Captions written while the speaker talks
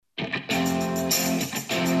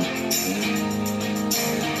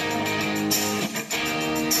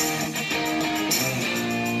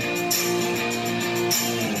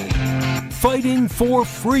fighting for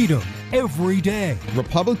freedom every day.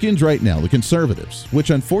 Republicans right now, the conservatives, which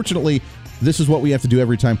unfortunately, this is what we have to do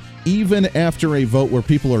every time, even after a vote where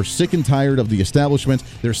people are sick and tired of the establishment,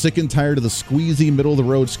 they're sick and tired of the squeezy,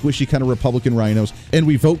 middle-of-the-road, squishy kind of Republican rhinos, and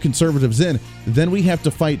we vote conservatives in, then we have to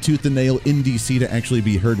fight tooth and nail in D.C. to actually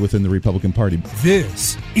be heard within the Republican Party.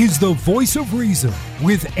 This is the Voice of Reason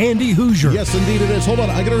with Andy Hoosier. Yes, indeed it is. Hold on,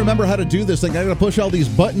 I got to remember how to do this thing. I got to push all these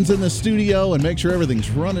buttons in the studio and make sure everything's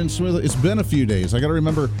running smoothly. It's been a few days. I got to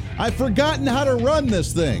remember, I've forgotten how to run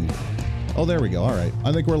this thing. Oh, there we go. All right.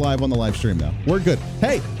 I think we're live on the live stream now. We're good.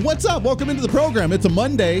 Hey, what's up? Welcome into the program. It's a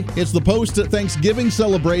Monday. It's the post-Thanksgiving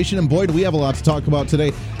celebration, and boy, do we have a lot to talk about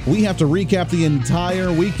today. We have to recap the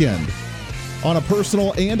entire weekend on a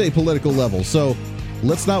personal and a political level. So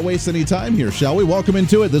let's not waste any time here, shall we? Welcome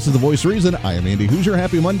into it. This is The Voice of Reason. I am Andy Hoosier.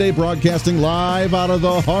 Happy Monday, broadcasting live out of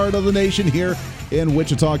the heart of the nation here in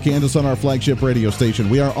Wichita, Kansas on our flagship radio station.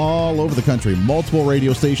 We are all over the country, multiple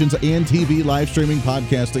radio stations and TV, live streaming,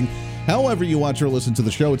 podcasting. However you watch or listen to the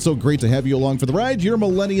show, it's so great to have you along for the ride. Your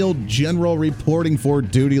millennial general reporting for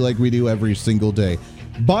duty like we do every single day.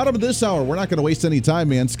 Bottom of this hour, we're not going to waste any time,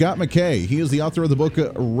 man. Scott McKay, he is the author of the book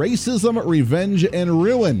Racism, Revenge, and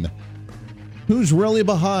Ruin. Who's really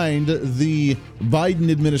behind the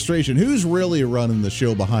Biden administration? Who's really running the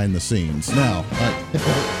show behind the scenes? Now,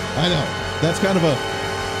 I know that's kind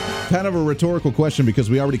of a rhetorical question because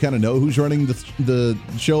we already kind of know who's running the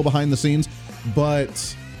show behind the scenes,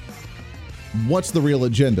 but what's the real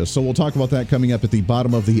agenda? So we'll talk about that coming up at the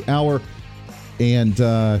bottom of the hour. And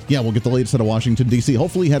we'll get the latest out of Washington, D.C.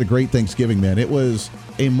 Hopefully you had a great Thanksgiving, man. It was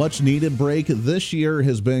a much needed break. This year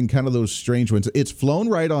has been kind of those strange ones. It's flown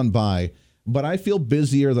right on by, but I feel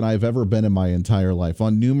busier than I've ever been in my entire life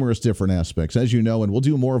on numerous different aspects, as you know, and we'll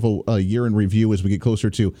do more of a year in review as we get closer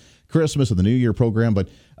to Christmas and the New Year program. But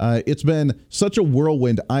it's been such a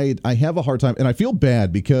whirlwind. I have a hard time, and I feel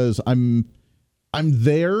bad because I'm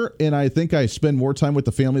there, and I think I spend more time with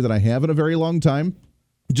the family than I have in a very long time,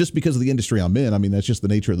 just because of the industry I'm in. I mean, that's just the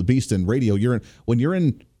nature of the beast in radio. When you're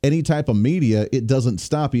in any type of media, it doesn't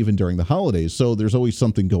stop even during the holidays. So there's always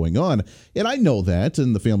something going on. And I know that,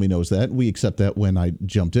 and the family knows that. We accept that when I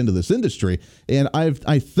jumped into this industry. And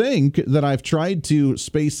I think that I've tried to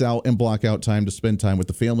space out and block out time to spend time with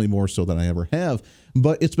the family more so than I ever have.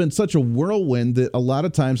 But it's been such a whirlwind that a lot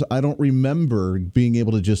of times I don't remember being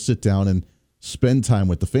able to just sit down and spend time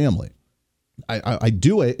with the family. I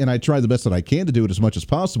do it, and I try the best that I can to do it as much as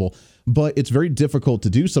possible, but it's very difficult to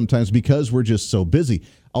do sometimes because we're just so busy.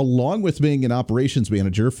 Along with being an operations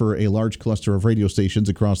manager for a large cluster of radio stations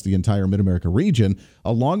across the entire Mid-America region,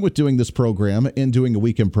 along with doing this program and doing a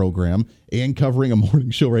weekend program and covering a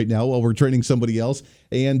morning show right now while we're training somebody else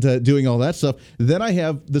and doing all that stuff, then I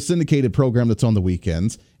have the syndicated program that's on the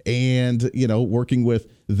weekends and, working with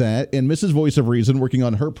that, and Mrs. Voice of Reason working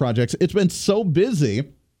on her projects. It's been so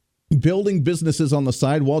busy building businesses on the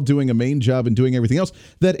side while doing a main job and doing everything else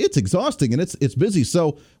that it's exhausting and it's busy.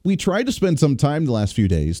 So we tried to spend some time the last few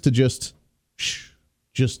days to just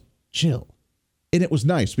chill. And it was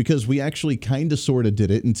nice because we actually kind of sort of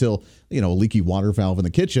did it until, a leaky water valve in the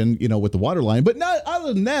kitchen, with the water line. But not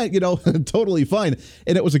other than that, totally fine.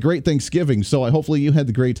 And it was a great Thanksgiving. So hopefully you had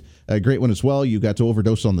the great one as well. You got to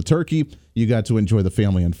overdose on the turkey. You got to enjoy the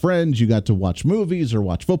family and friends. You got to watch movies or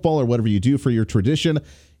watch football or whatever you do for your tradition.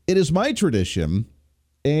 It is my tradition,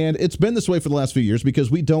 and it's been this way for the last few years because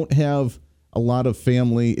we don't have a lot of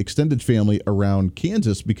extended family around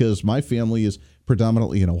Kansas because my family is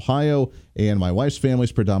predominantly in Ohio and my wife's family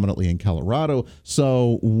is predominantly in Colorado.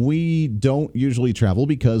 So we don't usually travel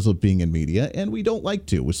because of being in media, and we don't like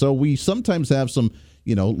to. So we sometimes have some,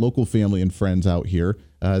 local family and friends out here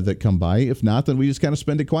that come by. If not, then we just kind of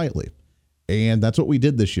spend it quietly. And that's what we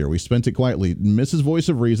did this year. We spent it quietly. Mrs. Voice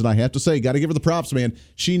of Reason, I have to say, got to give her the props, man.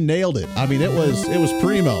 She nailed it. I mean, it was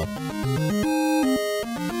primo.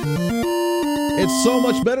 It's so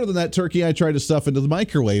much better than that turkey I try to stuff into the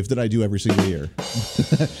microwave that I do every single year.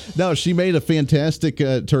 No, she made a fantastic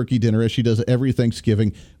turkey dinner, as she does every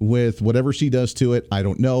Thanksgiving, with whatever she does to it. I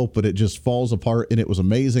don't know, but it just falls apart, and it was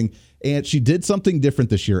amazing. And she did something different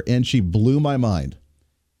this year, and she blew my mind.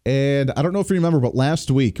 And I don't know if you remember, but last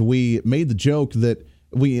week we made the joke that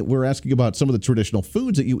we were asking about some of the traditional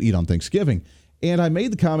foods that you eat on Thanksgiving. And I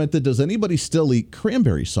made the comment that does anybody still eat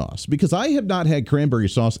cranberry sauce? Because I have not had cranberry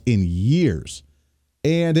sauce in years.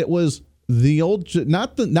 And it was the old,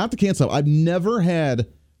 not the canned stuff. I've never had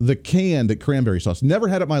the canned cranberry sauce. Never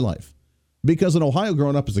had it in my life. Because in Ohio,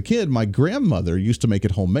 growing up as a kid, my grandmother used to make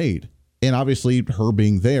it homemade. And obviously, her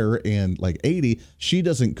being there and like 80, she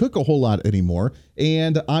doesn't cook a whole lot anymore.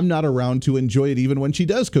 And I'm not around to enjoy it even when she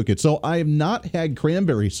does cook it. So I have not had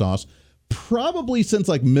cranberry sauce probably since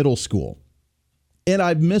like middle school, and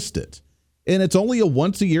I've missed it. And it's only a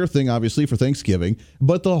once-a-year thing, obviously, for Thanksgiving.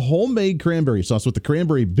 But the homemade cranberry sauce with the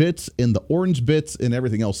cranberry bits and the orange bits and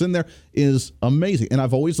everything else in there is amazing. And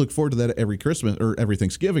I've always looked forward to that every Christmas or every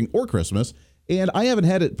Thanksgiving or Christmas. And I haven't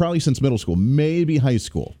had it probably since middle school, maybe high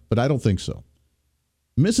school, but I don't think so.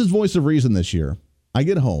 Mrs. Voice of Reason this year, I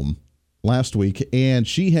get home last week, and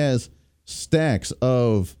she has stacks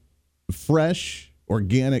of fresh,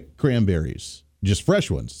 organic cranberries, just fresh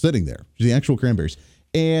ones sitting there, the actual cranberries.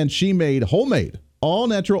 And she made homemade, all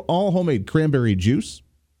natural, all homemade cranberry juice,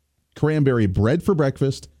 cranberry bread for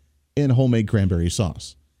breakfast, and homemade cranberry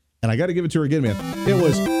sauce. And I got to give it to her again, man. It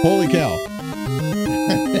was, holy cow.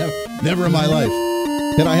 Never in my life.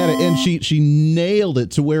 And I had it, and she nailed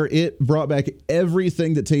it to where it brought back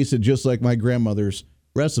everything that tasted just like my grandmother's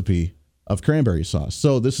recipe of cranberry sauce.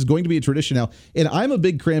 So this is going to be a tradition now. And I'm a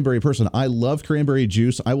big cranberry person. I love cranberry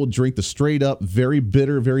juice. I will drink the straight up, very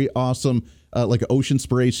bitter, very awesome, like an Ocean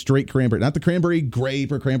Spray, straight cranberry, not the cranberry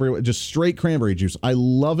grape or cranberry, just straight cranberry juice. I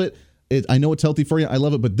love it. I know it's healthy for you. I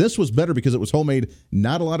love it. But this was better because it was homemade,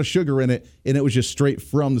 not a lot of sugar in it, and it was just straight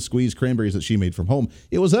from the squeezed cranberries that she made from home.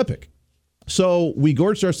 It was epic. So we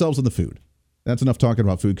gorged ourselves on the food. That's enough talking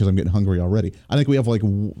about food because I'm getting hungry already. I think we have like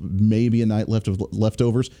maybe a night left of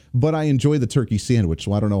leftovers, but I enjoy the turkey sandwich,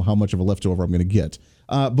 so I don't know how much of a leftover I'm going to get.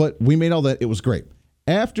 But we made all that. It was great.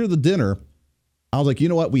 After the dinner, I was like, you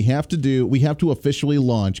know what? We have to officially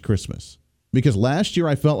launch Christmas, because last year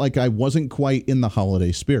I felt like I wasn't quite in the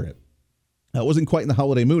holiday spirit. I wasn't quite in the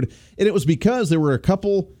holiday mood. And it was because there were a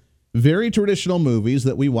couple very traditional movies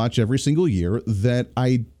that we watch every single year that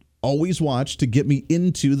I always watch to get me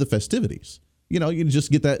into the festivities. You know, you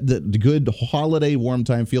just get the good holiday warm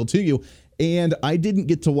time feel to you. And I didn't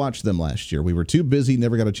get to watch them last year. We were too busy,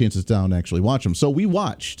 never got a chance to sit down and actually watch them. So we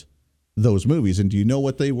watched those movies. And do you know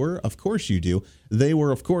what they were? Of course you do. They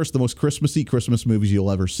were, of course, the most Christmassy Christmas movies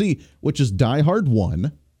you'll ever see, which is Die Hard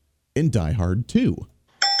 1 and Die Hard 2.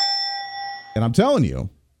 And I'm telling you,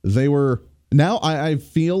 they were, now I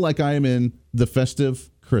feel like I am in the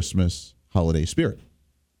festive Christmas holiday spirit.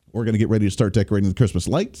 We're going to get ready to start decorating the Christmas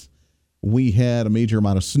lights. We had a major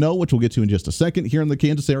amount of snow, which we'll get to in just a second here in the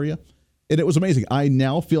Kansas area. And it was amazing. I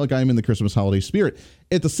now feel like I'm in the Christmas holiday spirit.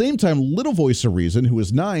 At the same time, little voice of reason, who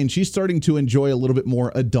is 9, she's starting to enjoy a little bit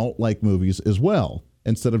more adult-like movies as well,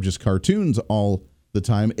 instead of just cartoons all the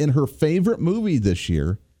time. And her favorite movie this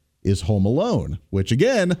year is Home Alone, which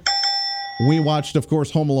again, we watched, of course,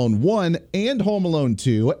 Home Alone 1 and Home Alone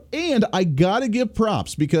 2, and I gotta give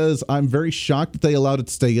props because I'm very shocked that they allowed it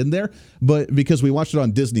to stay in there, but because we watched it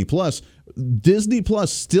on Disney Plus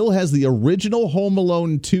still has the original Home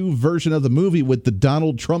Alone 2 version of the movie with the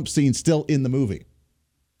Donald Trump scene still in the movie.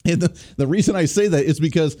 And the reason I say that is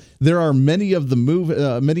because there are many of the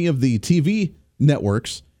TV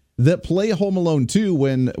networks that play Home Alone 2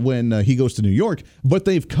 when he goes to New York, but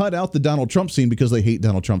they've cut out the Donald Trump scene because they hate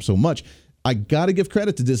Donald Trump so much. I got to give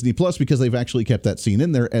credit to Disney Plus because they've actually kept that scene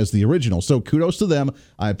in there as the original. So kudos to them.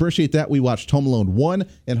 I appreciate that. We watched Home Alone 1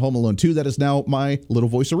 and Home Alone 2. That is now my Little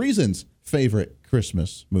Voice of Reason's favorite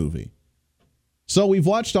Christmas movie. So we've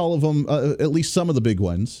watched all of them, at least some of the big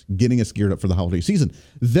ones, getting us geared up for the holiday season.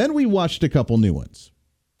 Then we watched a couple new ones.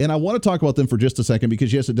 And I want to talk about them for just a second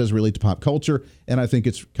because, yes, it does relate to pop culture, and I think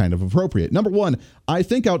it's kind of appropriate. Number one, I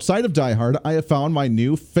think outside of Die Hard, I have found my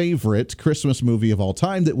new favorite Christmas movie of all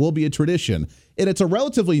time that will be a tradition. And it's a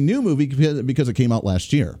relatively new movie because it came out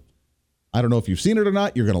last year. I don't know if you've seen it or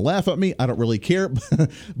not. You're going to laugh at me. I don't really care.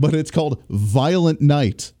 But it's called Violent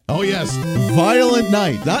Night. Oh, yes. Violent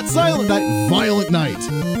Night. Not Silent Night. Violent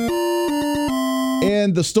Night.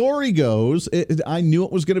 And the story goes, I knew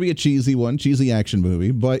it was going to be a cheesy action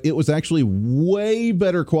movie, but it was actually way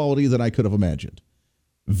better quality than I could have imagined.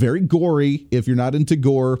 Very gory. If you're not into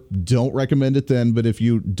gore, don't recommend it then. But if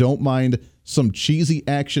you don't mind some cheesy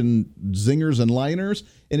action zingers and liners,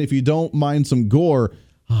 and if you don't mind some gore,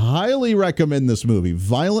 highly recommend this movie.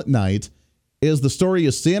 Violent Night is the story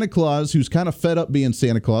of Santa Claus, who's kind of fed up being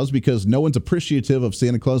Santa Claus because no one's appreciative of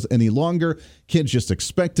Santa Claus any longer. Kids just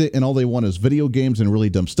expect it, and all they want is video games and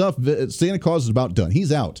really dumb stuff. Santa Claus is about done.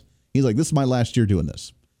 He's out. He's like, this is my last year doing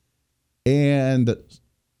this. And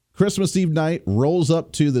Christmas Eve night rolls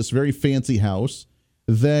up to this very fancy house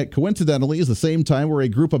that coincidentally is the same time where a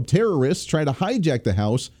group of terrorists try to hijack the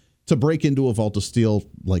house to break into a vault to steal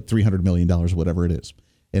like $300 million, whatever it is.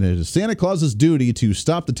 And it is Santa Claus's duty to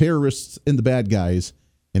stop the terrorists and the bad guys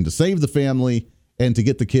and to save the family and to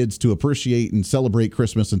get the kids to appreciate and celebrate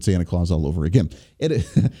Christmas and Santa Claus all over again.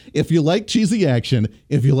 If you like cheesy action,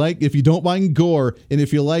 if you don't mind gore, and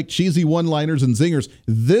if you like cheesy one-liners and zingers,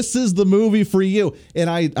 this is the movie for you.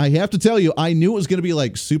 And I have to tell you, I knew it was going to be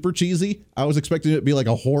like super cheesy. I was expecting it to be like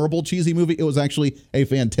a horrible cheesy movie. It was actually a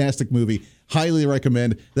fantastic movie. Highly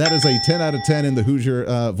recommend. That is a 10 out of 10 in the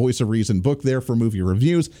Hoosier Voice of Reason book there for movie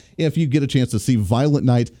reviews. If you get a chance to see Violent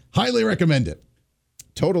Night, highly recommend it.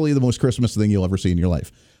 Totally the most Christmas thing you'll ever see in your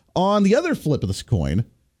life. On the other flip of this coin,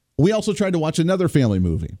 we also tried to watch another family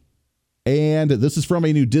movie. And this is from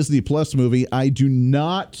a new Disney Plus movie. I do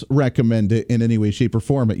not recommend it in any way, shape, or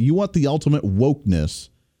form. You want the ultimate wokeness,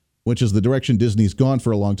 which is the direction Disney's gone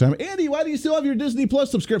for a long time. Andy, why do you still have your Disney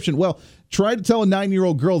Plus subscription? Well, try to tell a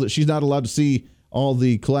 9-year-old girl that she's not allowed to see all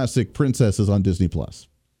the classic princesses on Disney Plus.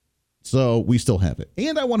 So we still have it.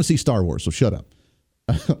 And I want to see Star Wars, so shut up.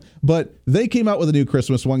 But they came out with a new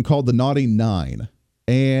Christmas one called The Naughty Nine.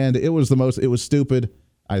 And it was stupid.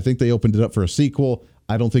 I think they opened it up for a sequel.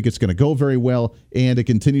 I don't think it's going to go very well. And it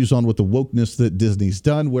continues on with the wokeness that Disney's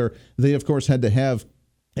done, where they, of course, had to have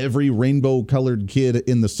every rainbow-colored kid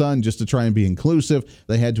in the sun just to try and be inclusive.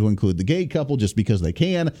 They had to include the gay couple just because they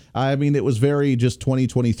can. I mean, it was very just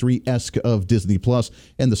 2023-esque of Disney Plus.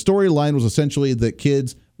 And the storyline was essentially that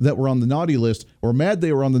kids that were on the naughty list were mad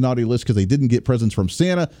they were on the naughty list because they didn't get presents from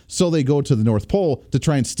Santa, so they go to the North Pole to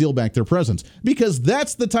try and steal back their presents. Because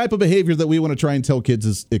that's the type of behavior that we want to try and tell kids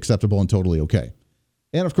is acceptable and totally okay.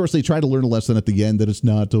 And, of course, they try to learn a lesson at the end that it's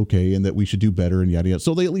not okay and that we should do better and yada, yada.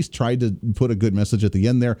 So they at least tried to put a good message at the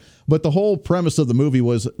end there. But the whole premise of the movie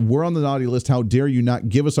was, we're on the naughty list. How dare you not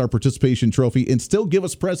give us our participation trophy and still give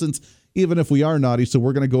us presents even if we are naughty? So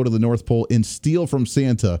we're going to go to the North Pole and steal from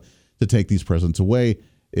Santa to take these presents away.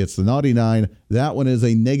 It's the Naughty Nine. That one is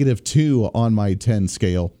a -2 on my 10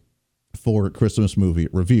 scale for Christmas movie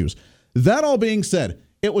reviews. That all being said,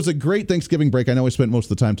 it was a great Thanksgiving break. I know I spent most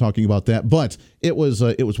of the time talking about that, but it was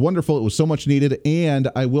wonderful. It was so much needed, and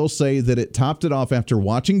I will say that it topped it off after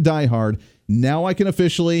watching Die Hard. Now I can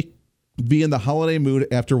officially be in the holiday mood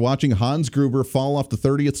after watching Hans Gruber fall off the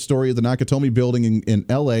 30th story of the Nakatomi building in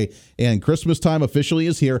LA, and Christmas time officially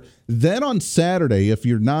is here. Then on Saturday, if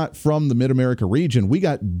you're not from the Mid-America region, we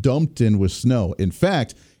got dumped in with snow. In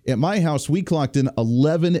fact, at my house, we clocked in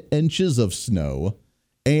 11 inches of snow,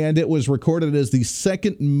 and it was recorded as the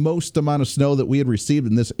second most amount of snow that we had received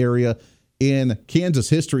in this area in Kansas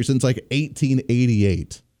history since like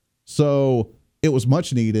 1888. So it was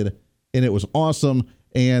much needed, and it was awesome.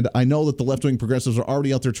 And I know that the left-wing progressives are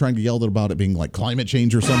already out there trying to yell about it being like climate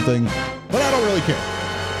change or something, but I don't really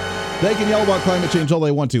care. They can yell about climate change all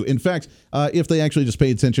they want to. In fact, if they actually just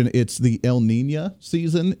pay attention, it's the El Niño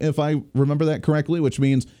season, if I remember that correctly, which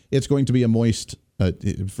means it's going to be a moist,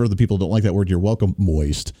 for the people who don't like that word, you're welcome,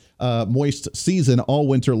 moist season all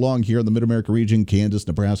winter long here in the Mid-America region, Kansas,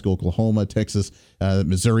 Nebraska, Oklahoma, Texas,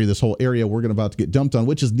 Missouri, this whole area we're about to get dumped on,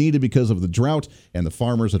 which is needed because of the drought and the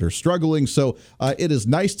farmers that are struggling. So it is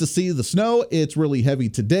nice to see the snow. It's really heavy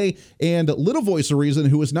today. And Little Voice of Reason,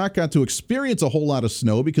 who has not got to experience a whole lot of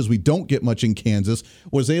snow because we don't get much in Kansas,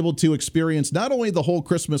 was able to experience not only the whole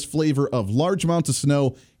Christmas flavor of large amounts of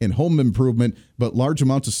snow in home improvement, but large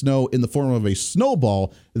amounts of snow in the form of a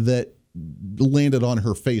snowball that landed on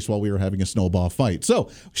her face while we were having a snowball fight. So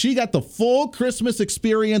she got the full Christmas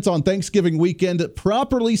experience on Thanksgiving weekend,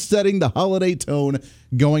 properly setting the holiday tone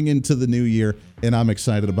going into the new year, and I'm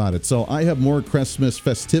excited about it. So I have more Christmas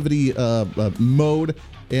festivity mode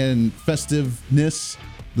and festiveness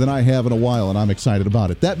than I have in a while, and I'm excited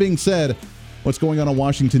about it. That being said, what's going on in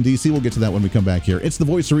Washington, D.C., we'll get to that when we come back here. It's the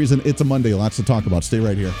Voice of Reason. It's a Monday. Lots to talk about. Stay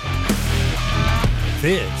right here.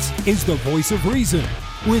 This is the Voice of Reason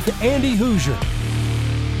with Andy Hoosier.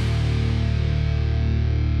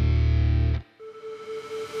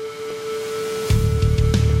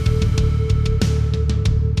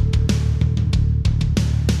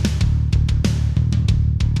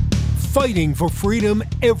 Fighting for freedom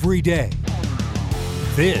every day.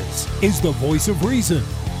 This is the Voice of Reason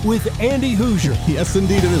with Andy Hoosier. Yes,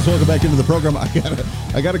 indeed it is. Welcome back into the program.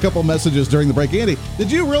 I got a couple messages during the break. Andy,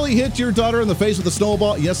 did you really hit your daughter in the face with a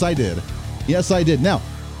snowball? Yes, I did. Yes, I did. Now,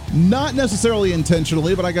 not necessarily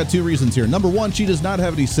intentionally, but I got two reasons here. Number one, she does not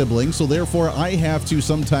have any siblings, so therefore I have to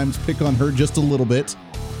sometimes pick on her just a little bit.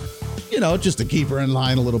 You know, just to keep her in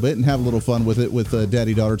line a little bit and have a little fun with it with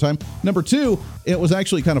daddy-daughter time. Number two, it was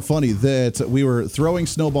actually kind of funny that we were throwing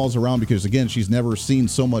snowballs around because, again, she's never seen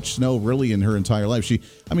so much snow really in her entire life. She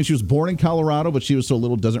was born in Colorado, but she was so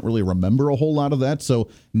little, doesn't really remember a whole lot of that. So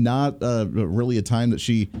not really a time that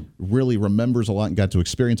she really remembers a lot and got to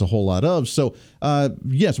experience a whole lot of. So,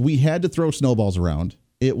 yes, we had to throw snowballs around.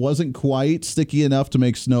 It wasn't quite sticky enough to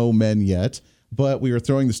make snowmen yet, but we were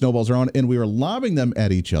throwing the snowballs around and we were lobbing them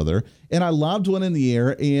at each other. And I lobbed one in the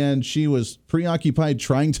air and she was preoccupied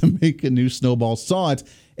trying to make a new snowball, saw it,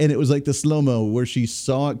 and it was like the slow-mo where she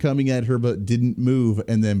saw it coming at her but didn't move,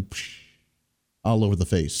 and then all over the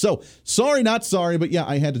face. So, sorry, not sorry, but yeah,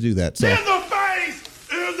 I had to do that. So. In the face!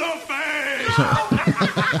 In the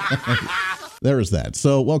face! There's that.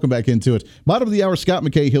 So welcome back into it. Bottom of the hour, Scott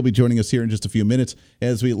McKay. He'll be joining us here in just a few minutes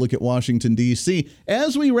as we look at Washington, D.C.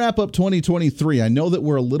 As we wrap up 2023, I know that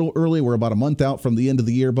we're a little early. We're about a month out from the end of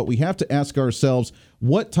the year, but we have to ask ourselves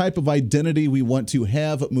what type of identity we want to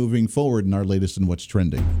have moving forward in our latest and what's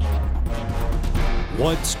trending.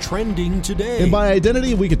 What's trending today? And by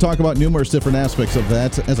identity, we could talk about numerous different aspects of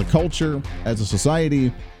that as a culture, as a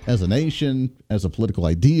society, as a nation, as a political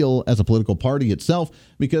ideal, as a political party itself,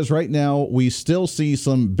 because right now we still see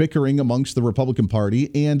some bickering amongst the Republican Party.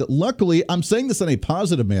 And luckily, I'm saying this in a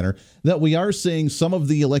positive manner, that we are seeing some of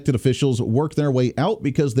the elected officials work their way out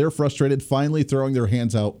because they're frustrated, finally throwing their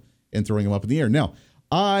hands out and throwing them up in the air. Now,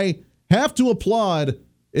 I have to applaud,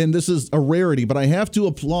 and this is a rarity, but I have to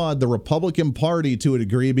applaud the Republican Party to a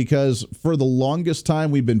degree, because for the longest time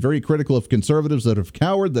we've been very critical of conservatives that have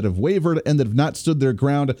cowered, that have wavered, and that have not stood their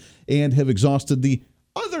ground and have exhausted the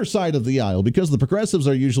other side of the aisle, because the progressives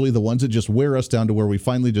are usually the ones that just wear us down to where we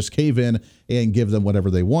finally just cave in and give them whatever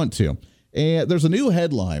they want to. And there's a new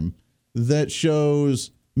headline that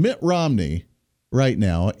shows Mitt Romney right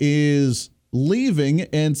now is leaving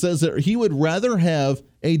and says that he would rather have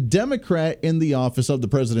a Democrat in the office of the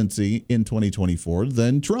presidency in 2024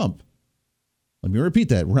 than Trump. Let me repeat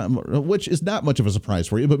that, which is not much of a surprise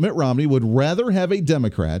for you, but Mitt Romney would rather have a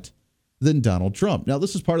Democrat than Donald Trump. Now,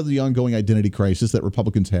 this is part of the ongoing identity crisis that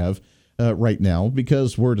Republicans have right now,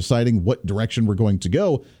 because we're deciding what direction we're going to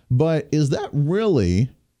go. But is that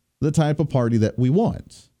really the type of party that we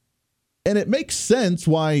want? And it makes sense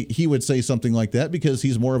why he would say something like that, because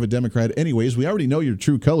he's more of a Democrat anyways. We already know your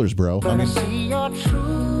true colors, bro. I mean, See your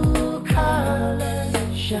true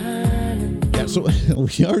colors shining. yeah, so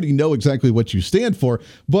we already know exactly what you stand for,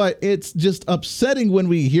 but it's just upsetting when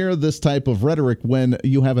we hear this type of rhetoric when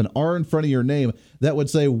you have an R in front of your name that would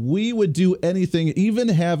say we would do anything, even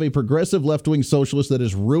have a progressive left-wing socialist that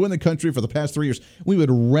has ruined the country for the past 3 years. We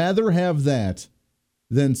would rather have that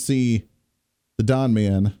than see the Don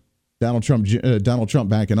man, Donald Trump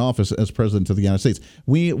back in office as president of the United States.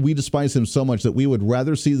 We despise him so much that we would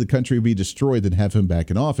rather see the country be destroyed than have him back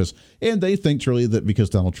in office. And they think truly that because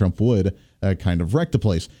Donald Trump would kind of wreck the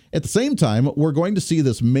place. At the same time, we're going to see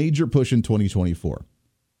this major push in 2024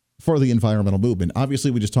 for the environmental movement. Obviously,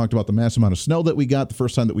 we just talked about the massive amount of snow that we got, the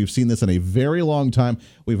first time that we've seen this in a very long time.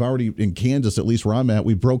 We've already, in Kansas, at least where I'm at,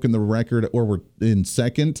 we've broken the record, or we're in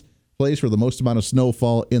second place for the most amount of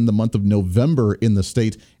snowfall in the month of November in the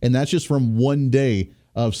state, and that's just from one day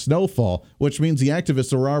of snowfall, which means the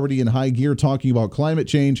activists are already in high gear talking about climate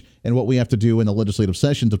change and what we have to do in the legislative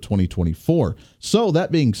sessions of 2024. So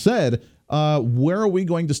that being said, where are we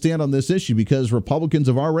going to stand on this issue? Because Republicans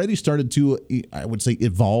have already started to, I would say,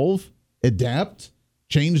 evolve, adapt,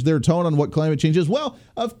 change their tone on what climate change is. Well,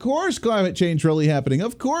 of course climate change really happening.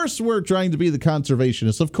 Of course we're trying to be the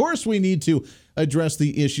conservationists. Of course we need to address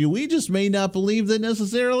the issue. We just may not believe that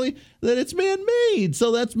necessarily that it's man-made.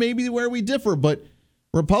 So that's maybe where we differ. But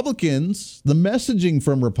Republicans, the messaging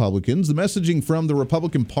from Republicans, the messaging from the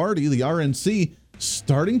Republican Party, the RNC,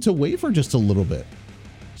 starting to waver just a little bit,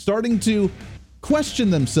 starting to question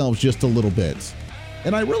themselves just a little bit.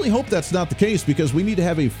 And I really hope that's not the case, because we need to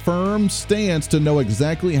have a firm stance to know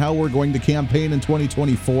exactly how we're going to campaign in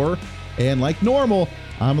 2024. And like normal,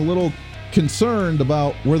 I'm a little concerned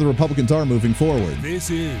about where the Republicans are moving forward. This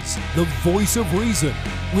is the Voice of Reason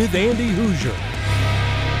with Andy Hoosier.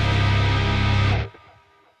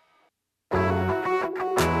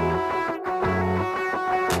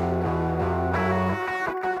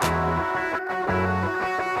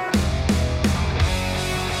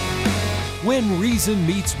 When Reason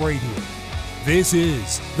meets radio, this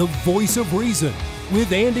is the Voice of Reason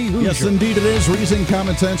with Andy Hoosier. Yes, indeed it is. Reason,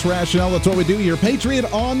 common sense, rationale. That's what we do. Your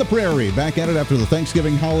Patriot on the Prairie. Back at it after the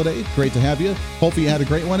Thanksgiving holiday. Great to have you. Hopefully you had a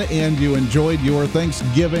great one and you enjoyed your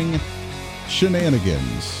Thanksgiving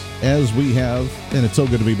shenanigans, as we have. And it's so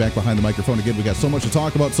good to be back behind the microphone again. We got so much to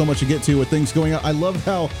talk about, so much to get to with things going on. I love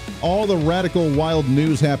how all the radical, wild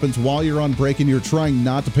news happens while you're on break and you're trying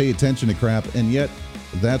not to pay attention to crap, and yet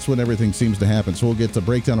that's when everything seems to happen. So we'll get a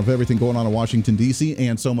breakdown of everything going on in Washington, D.C.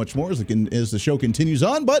 and so much more as the show continues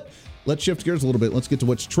on. But let's shift gears a little bit. Let's get to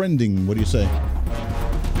what's trending. What do you say?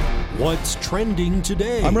 What's trending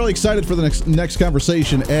today? I'm really excited for the next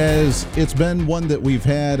conversation, as it's been one that we've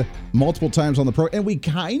had multiple times on the program, and we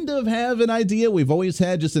kind of have an idea. We've always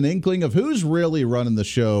had just an inkling of who's really running the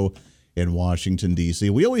show in Washington, D.C.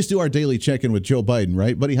 We always do our daily check-in with Joe Biden,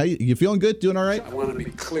 right, buddy? How you feeling good? Doing all right? I want to be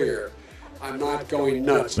clear. I'm not going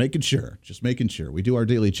nuts. Just making sure. We do our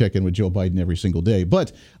daily check-in with Joe Biden every single day.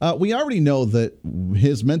 But we already know that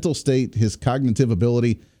his mental state, his cognitive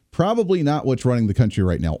ability, probably not what's running the country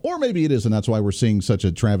right now. Or maybe it is, and that's why we're seeing such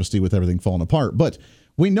a travesty with everything falling apart. But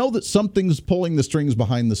we know that something's pulling the strings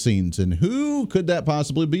behind the scenes. And who could that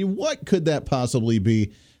possibly be? What could that possibly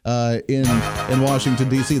be in Washington,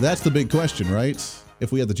 D.C.? That's the big question, right?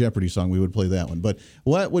 If we had the Jeopardy song, we would play that one. But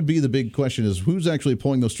what would be the big question is who's actually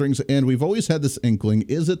pulling those strings? And we've always had this inkling,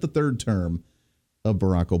 is it the third term of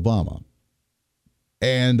Barack Obama?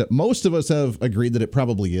 And most of us have agreed that it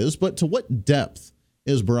probably is. But to what depth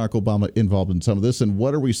is Barack Obama involved in some of this? And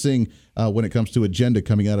what are we seeing when it comes to agenda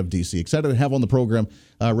coming out of D.C.? Excited to have on the program,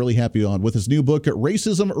 really happy on with his new book,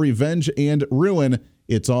 Racism, Revenge, and Ruin.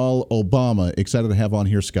 It's all Obama. Excited to have on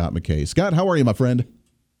here Scott McKay. Scott, how are you, my friend?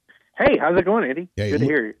 Hey, how's it going, Andy? Yeah, good to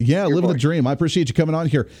hear you. Yeah, living the dream. I appreciate you coming on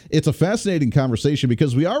here. It's a fascinating conversation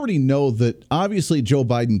because we already know that obviously Joe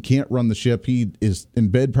Biden can't run the ship. He is in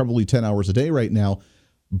bed probably 10 hours a day right now.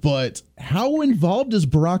 But how involved is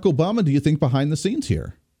Barack Obama, do you think, behind the scenes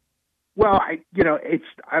here? Well, I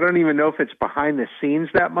don't even know if it's behind the scenes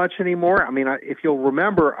that much anymore. I mean, if you'll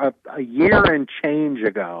remember, a year and change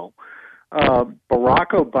ago,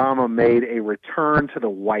 Barack Obama made a return to the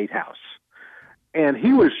White House. And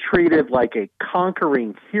he was treated like a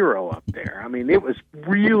conquering hero up there. I mean, it was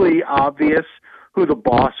really obvious who the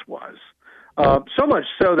boss was. So much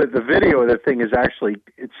so that the video of the thing is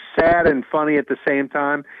it's sad and funny at the same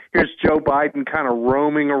time. Here's Joe Biden kind of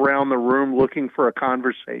roaming around the room looking for a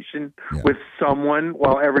conversation with someone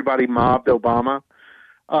while everybody mobbed Obama.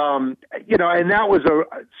 And that was a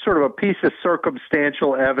sort of a piece of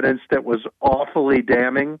circumstantial evidence that was awfully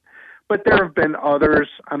damning. But there have been others.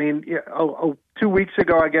 I mean, 2 weeks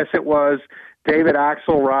ago, I guess it was, David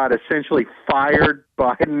Axelrod essentially fired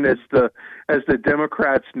Biden as the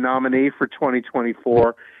Democrats' nominee for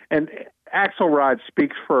 2024. And Axelrod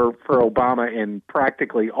speaks for Obama in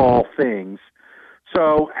practically all things.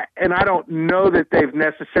 So, and I don't know that they've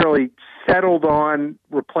necessarily settled on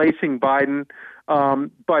replacing Biden,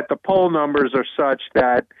 but the poll numbers are such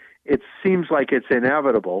that it seems like it's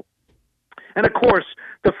inevitable. And, of course,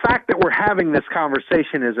 the fact that we're having this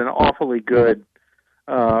conversation is an awfully good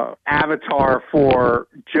avatar for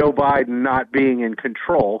Joe Biden not being in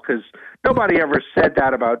control, because nobody ever said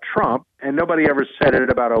that about Trump, and nobody ever said it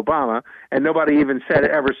about Obama, and nobody even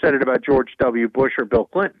ever said it about George W. Bush or Bill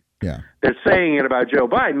Clinton. Yeah. They're saying it about Joe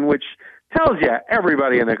Biden, which tells you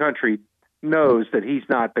everybody in the country knows that he's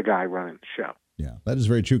not the guy running the show. Yeah, that is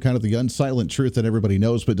very true. Kind of the unsilent truth that everybody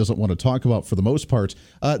knows but doesn't want to talk about for the most part.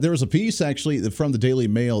 There was a piece actually from the Daily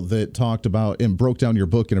Mail that talked about and broke down your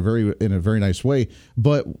book in a very nice way.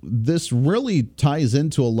 But this really ties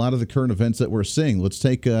into a lot of the current events that we're seeing. Let's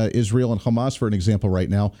take Israel and Hamas for an example right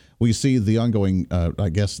now. We see the ongoing,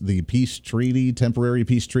 the peace treaty, temporary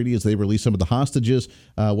peace treaty, as they release some of the hostages,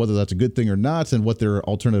 whether that's a good thing or not, and what their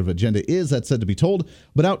alternative agenda is, that's said to be told.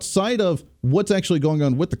 But outside of what's actually going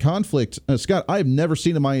on with the conflict, Scott, I have never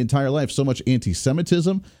seen in my entire life so much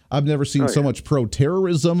anti-Semitism. I've never seen so much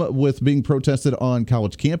pro-terrorism with being protested on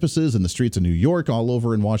college campuses, in the streets of New York, all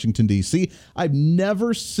over in Washington, D.C. I've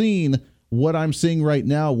never seen what I'm seeing right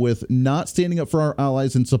now with not standing up for our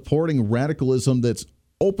allies and supporting radicalism that's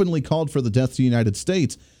openly called for the death of the United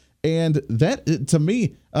States. And that, to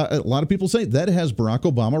me, a lot of people say that has Barack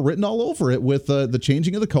Obama written all over it with the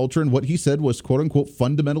changing of the culture and what he said was, quote unquote,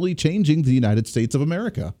 fundamentally changing the United States of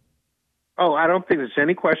America. Oh, I don't think there's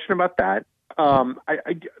any question about that.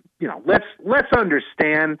 Let's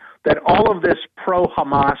understand that all of this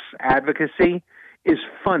pro-Hamas advocacy is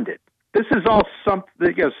funded. This is all stuff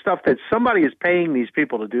that somebody is paying these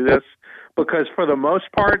people to do this, because for the most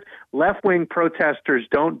part, left-wing protesters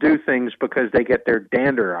don't do things because they get their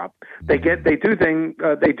dander up. They do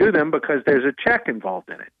them because there's a check involved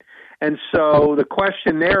in it. And so the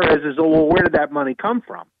question there is, well, where did that money come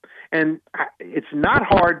from? And it's not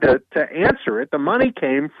hard to answer it. The money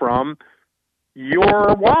came from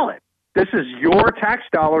your wallet. This is your tax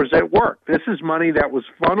dollars at work. This is money that was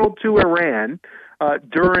funneled to Iran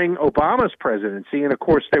during Obama's presidency, and of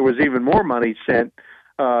course there was even more money sent,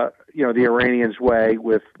 the Iranians' way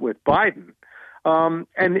with Biden.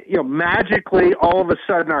 And magically, all of a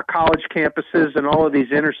sudden, our college campuses and all of these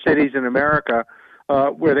inner cities in America,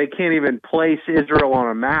 where they can't even place Israel on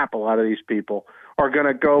a map, a lot of these people are going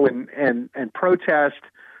to go and protest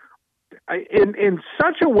in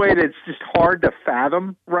such a way that's just hard to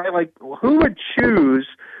fathom, right? Like, who would choose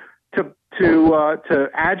to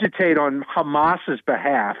agitate on Hamas's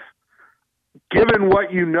behalf, given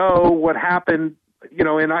what happened,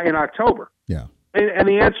 in October? Yeah. And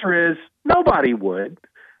the answer is nobody would.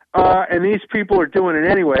 And these people are doing it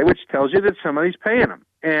anyway, which tells you that somebody's paying them.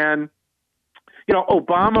 And,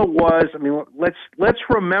 Obama was, let's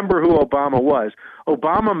remember who Obama was.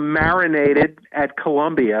 Obama marinated at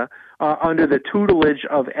Columbia under the tutelage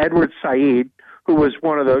of Edward Said, who was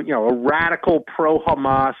one of the, a radical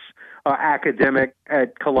pro-Hamas academic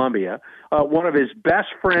at Columbia. One of his best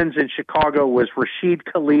friends in Chicago was Rashid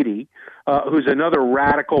Khalidi, who's another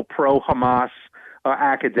radical pro-Hamas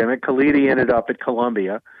academic. Khalidi ended up at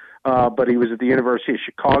Columbia, but he was at the University of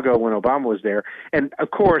Chicago when Obama was there. And,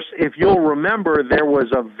 of course, if you'll remember, there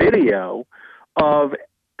was a video of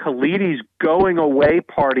Khalidi's going away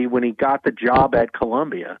party when he got the job at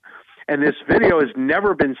Columbia. And this video has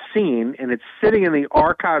never been seen, and it's sitting in the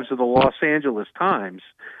archives of the Los Angeles Times.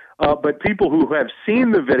 But people who have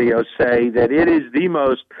seen the video say that it is the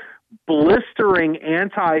most blistering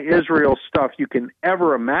anti-Israel stuff you can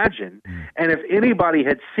ever imagine. And if anybody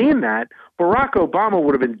had seen that, Barack Obama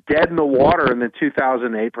would have been dead in the water in the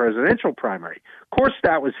 2008 presidential primary. Of course,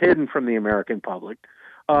 that was hidden from the American public.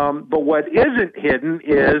 But what isn't hidden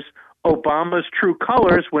is Obama's true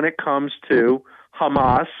colors when it comes to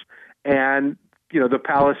Hamas and, the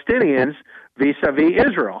Palestinians vis-a-vis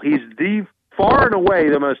Israel. He's far and away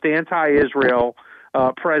the most anti-Israel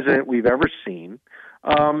president we've ever seen.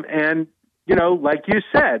 And, like you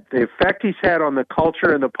said, the effect he's had on the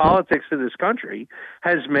culture and the politics of this country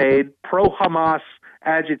has made pro-Hamas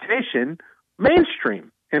agitation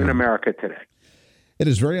mainstream in America today. It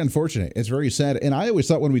is very unfortunate. It's very sad. And I always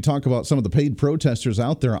thought when we talk about some of the paid protesters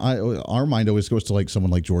out there, our mind always goes to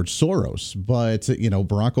someone like George Soros. But,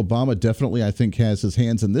 Barack Obama definitely, I think, has his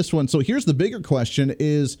hands in this one. So here's the bigger question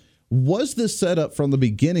is, was this set up from the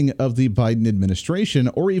beginning of the Biden administration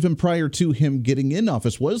or even prior to him getting in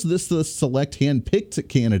office? Was this the select hand-picked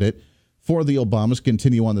candidate for the Obamas to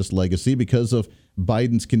continue on this legacy because of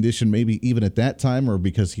Biden's condition, maybe even at that time, or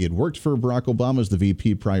because he had worked for Barack Obama as the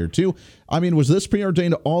VP prior to? Was this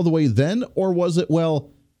preordained all the way then, or was it,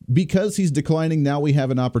 because he's declining, now we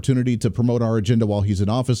have an opportunity to promote our agenda while he's in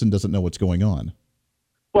office and doesn't know what's going on?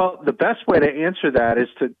 Well, the best way to answer that is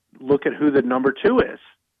to look at who the number two is.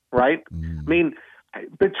 Right?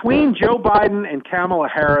 Between Joe Biden and Kamala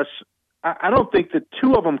Harris, I don't think the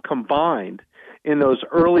two of them combined in those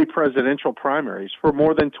early presidential primaries for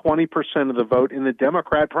more than 20% of the vote in the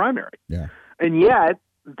Democrat primary. Yeah. And yet,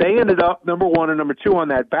 they ended up number one and number two on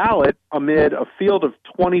that ballot amid a field of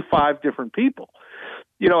 25 different people.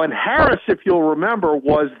 And Harris, if you'll remember,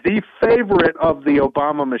 was the favorite of the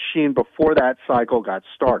Obama machine before that cycle got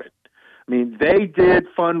started. They did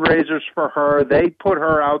fundraisers for her. They put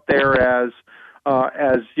her out there as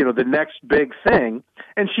the next big thing,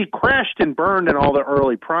 and she crashed and burned in all the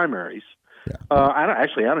early primaries. Yeah. I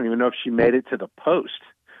don't even know if she made it to the post.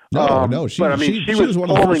 No. She was one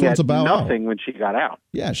of the first ones to bow out. Nothing when she got out.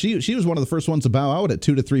 Yeah, she was one of the first ones to bow out at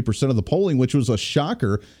 2 to 3% of the polling, which was a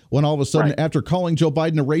shocker when all of a sudden, after calling Joe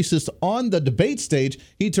Biden a racist on the debate stage,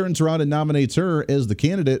 he turns around and nominates her as the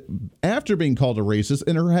candidate after being called a racist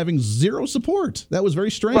and her having zero support. That was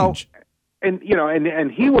very strange. Well,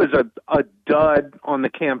 and he was a dud on the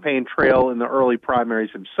campaign trail in the early primaries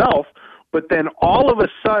himself, but then all of a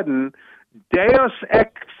sudden, Deus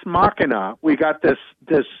ex machina, we got this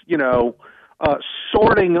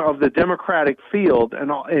sorting of the Democratic field,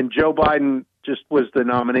 and Joe Biden just was the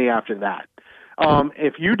nominee after that.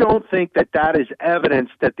 If you don't think that is evidence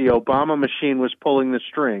that the Obama machine was pulling the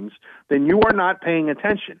strings, then you are not paying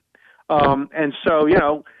attention. And so,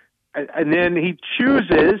 and then he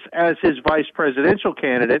chooses as his vice presidential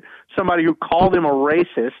candidate somebody who called him a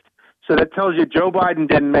racist. So that tells you Joe Biden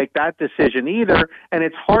didn't make that decision either, and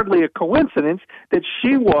it's hardly a coincidence that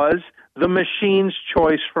she was the machine's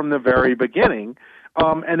choice from the very beginning.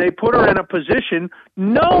 And they put her in a position,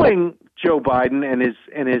 knowing Joe Biden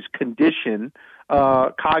and his condition,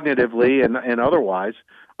 cognitively and otherwise.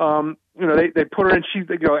 They put her in. She,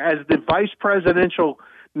 as the vice presidential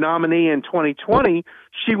nominee in 2020,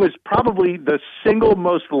 she was probably the single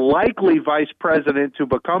most likely vice president to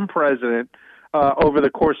become president over the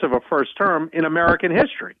course of a first term in American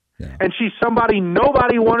history. Yeah. And she's somebody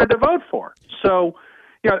nobody wanted to vote for. So,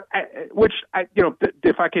 if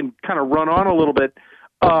I can kind of run on a little bit,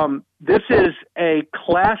 this is a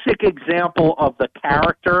classic example of the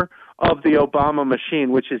character of the Obama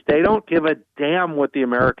machine, which is they don't give a damn what the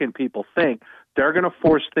American people think. they're going to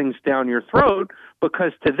force things down your throat,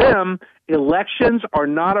 because to them, elections are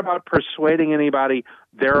not about persuading anybody.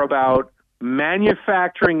 They're about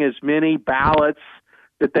manufacturing as many ballots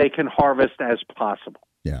that they can harvest as possible.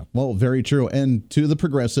 Yeah, well, very true. And to the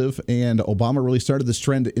progressive, and Obama really started this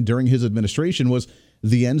trend during his administration, was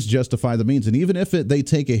the ends justify the means. And even if they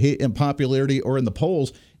take a hit in popularity or in the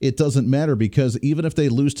polls, it doesn't matter, because even if they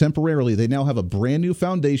lose temporarily, they now have a brand new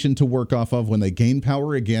foundation to work off of when they gain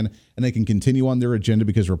power again, and they can continue on their agenda,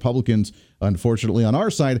 because Republicans, unfortunately on our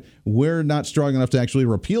side, we're not strong enough to actually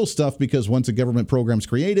repeal stuff, because once a government program's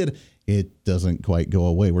created, it doesn't quite go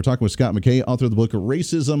away. We're talking with Scott McKay, author of the book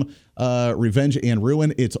Racism, Revenge, and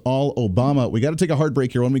Ruin. It's all Obama. We got to take a hard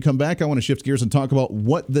break here. When we come back, I want to shift gears and talk about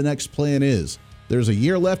what the next plan is. There's a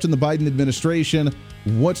year left in the Biden administration.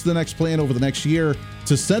 What's the next plan over the next year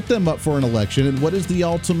to set them up for an election? And what is the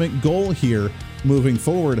ultimate goal here moving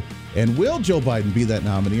forward? And will Joe Biden be that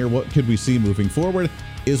nominee, or what could we see moving forward?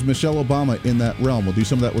 Is Michelle Obama in that realm? We'll do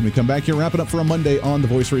some of that when we come back here. Wrap it up for a Monday on The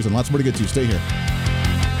Voice of Reason. Lots more to get to. Stay here.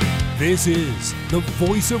 This is The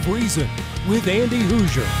Voice of Reason with Andy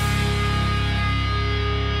Hoosier.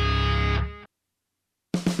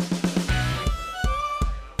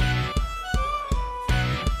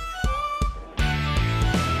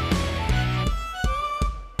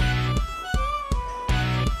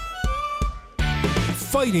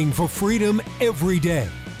 Fighting for freedom every day.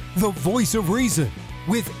 The Voice of Reason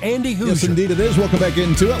with Andy Hoosier. Yes, indeed it is. Welcome back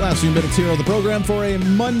into it. Last few minutes here on the program for a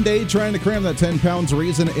Monday, trying to cram that 10 pounds of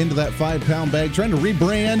reason into that 5-pound bag, trying to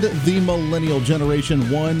rebrand the millennial generation,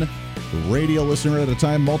 one radio listener at a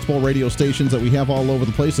time, multiple radio stations that we have all over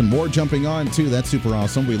the place, and more jumping on too. That's super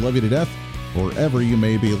awesome. We love you to death wherever you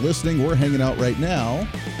may be listening. We're hanging out right now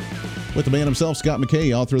with the man himself, Scott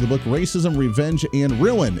McKay, author of the book Racism, Revenge, and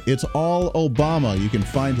Ruin. It's all Obama. You can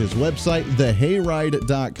find his website,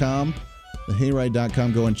 thehayride.com.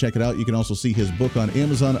 Thehayride.com. Go and check it out. You can also see his book on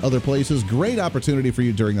Amazon, other places. Great opportunity for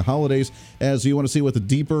you during the holidays, as you want to see what the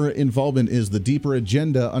deeper involvement is, the deeper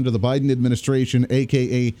agenda under the Biden administration,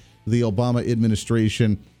 a.k.a. the Obama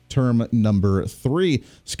administration, term number 3.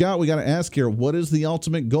 Scott, we got to ask here, what is the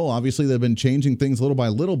ultimate goal? Obviously, they've been changing things little by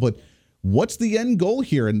little, but what's the end goal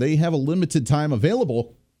here? And they have a limited time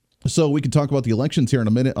available, so we can talk about the elections here in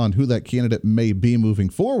a minute on who that candidate may be moving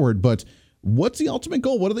forward, but what's the ultimate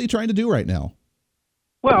goal? What are they trying to do right now?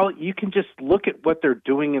 Well, you can just look at what they're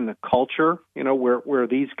doing in the culture, where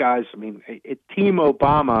these guys, Team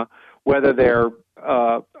Obama, whether they're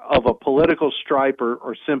of a political stripe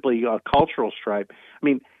or simply a cultural stripe,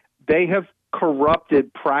 they have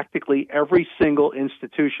corrupted practically every single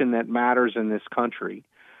institution that matters in this country.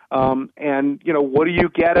 What do you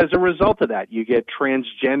get as a result of that? You get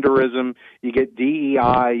transgenderism, you get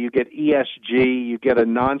DEI, you get ESG, you get a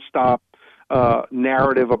nonstop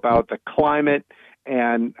narrative about the climate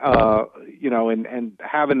and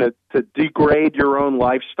having to degrade your own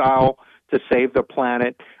lifestyle to save the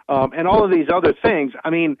planet, and all of these other things.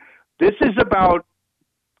 This is about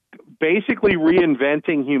basically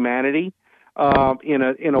reinventing humanity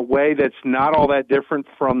in a way that's not all that different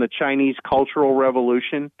from the Chinese Cultural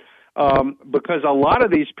Revolution, because a lot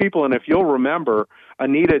of these people, and if you'll remember,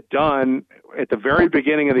 Anita Dunn at the very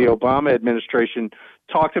beginning of the Obama administration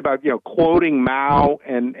talked about quoting Mao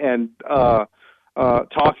and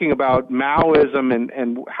talking about Maoism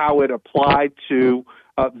and how it applied to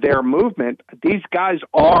their movement. These guys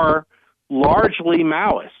are largely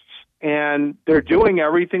Maoists, and they're doing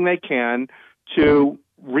everything they can to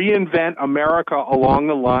reinvent America along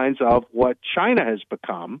the lines of what China has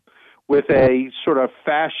become, with a sort of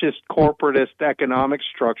fascist corporatist economic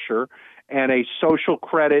structure and a social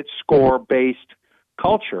credit score-based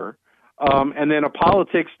culture, and then a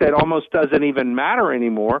politics that almost doesn't even matter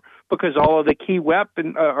anymore, because all of the key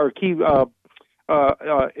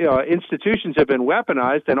institutions have been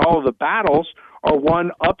weaponized, and all of the battles are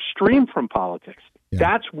won upstream from politics. Yeah.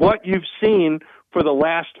 That's what you've seen for the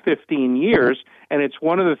last 15 years, and it's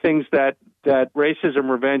one of the things that Racism,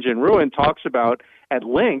 Revenge, and Ruin talks about at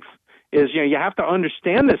length, is you have to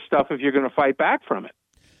understand this stuff if you're going to fight back from it.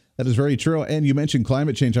 That is very true. And you mentioned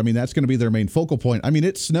climate change. That's going to be their main focal point.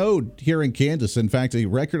 It snowed here in Kansas. In fact, a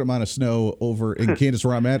record amount of snow over in Kansas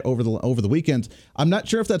where I'm at over the weekend. I'm not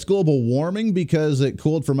sure if that's global warming because it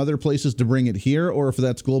cooled from other places to bring it here, or if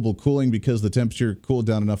that's global cooling because the temperature cooled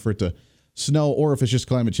down enough for it to snow, or if it's just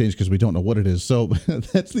climate change because we don't know what it is. So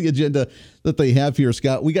that's the agenda that they have here,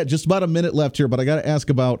 Scott. We got just about a minute left here, but I got to ask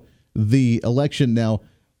about the election now.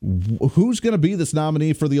 Who's going to be this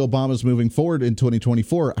nominee for the Obamas moving forward in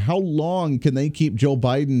 2024? How long can they keep Joe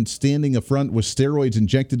Biden standing up front with steroids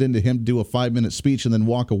injected into him to do a 5-minute speech and then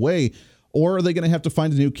walk away? Or are they going to have to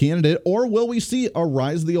find a new candidate? Or will we see a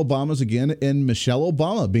rise of the Obamas again and Michelle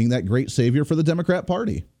Obama being that great savior for the Democrat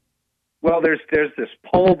Party? Well, there's this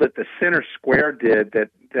poll that the Center Square did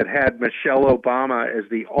that had Michelle Obama as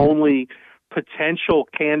the only potential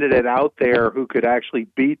candidate out there who could actually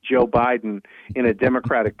beat Joe Biden in a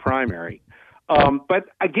Democratic primary. But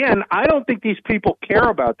again, I don't think these people care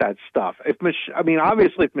about that stuff.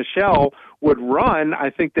 Obviously, if Michelle would run, I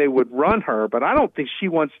think they would run her, but I don't think she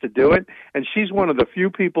wants to do it. And she's one of the few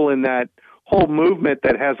people in that whole movement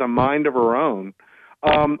that has a mind of her own.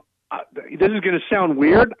 This is going to sound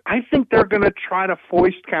weird. I think they're going to try to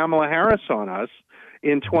foist Kamala Harris on us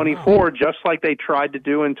in 24, just like they tried to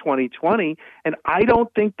do in 2020. And I don't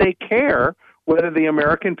think they care whether the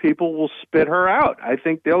American people will spit her out. I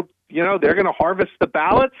think they're going to harvest the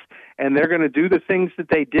ballots, and they're going to do the things that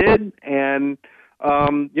they did and,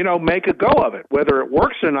 make a go of it. Whether it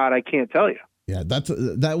works or not, I can't tell you. Yeah,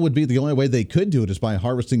 that would be the only way they could do it, is by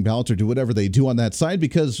harvesting ballots or do whatever they do on that side,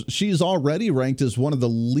 because she's already ranked as one of the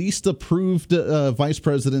least approved vice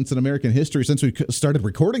presidents in American history since we started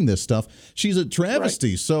recording this stuff. She's a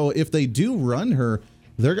travesty. Right. So if they do run her,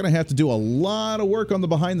 they're going to have to do a lot of work on the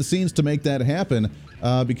behind the scenes to make that happen,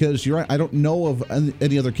 because you're right. I don't know of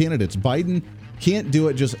any other candidates. Biden can't do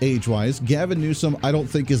it just age-wise. Gavin Newsom, I don't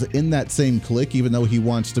think, is in that same clique, even though he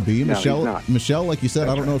wants to be. No, Michelle, like you said,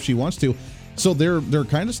 I don't know if she wants to. So they're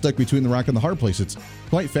kind of stuck between the rock and the hard place. It's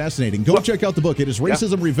quite fascinating. Go check out the book. It is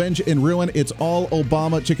Racism, Revenge, and Ruin. It's all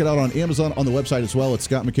Obama. Check it out on Amazon, on the website as well. It's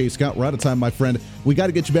Scott McKay. Scott, we're out of time, my friend. We got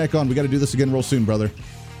to get you back on. We got to do this again real soon, brother.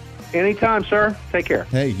 Anytime, sir. Take care.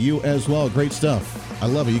 Hey, you as well. Great stuff. I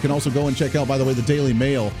love it. You can also go and check out, by the way, the Daily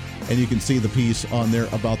Mail, and you can see the piece on there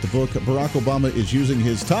about the book. Barack Obama is using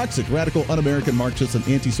his toxic, radical, un-American, Marxist, and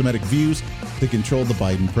anti-Semitic views to control the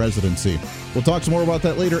Biden presidency. We'll talk some more about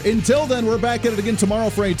that later. Until then, we're back at it again tomorrow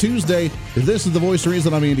for a Tuesday. This is The Voice of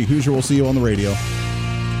Reason. I'm Andy Hoosier. We'll see you on the radio.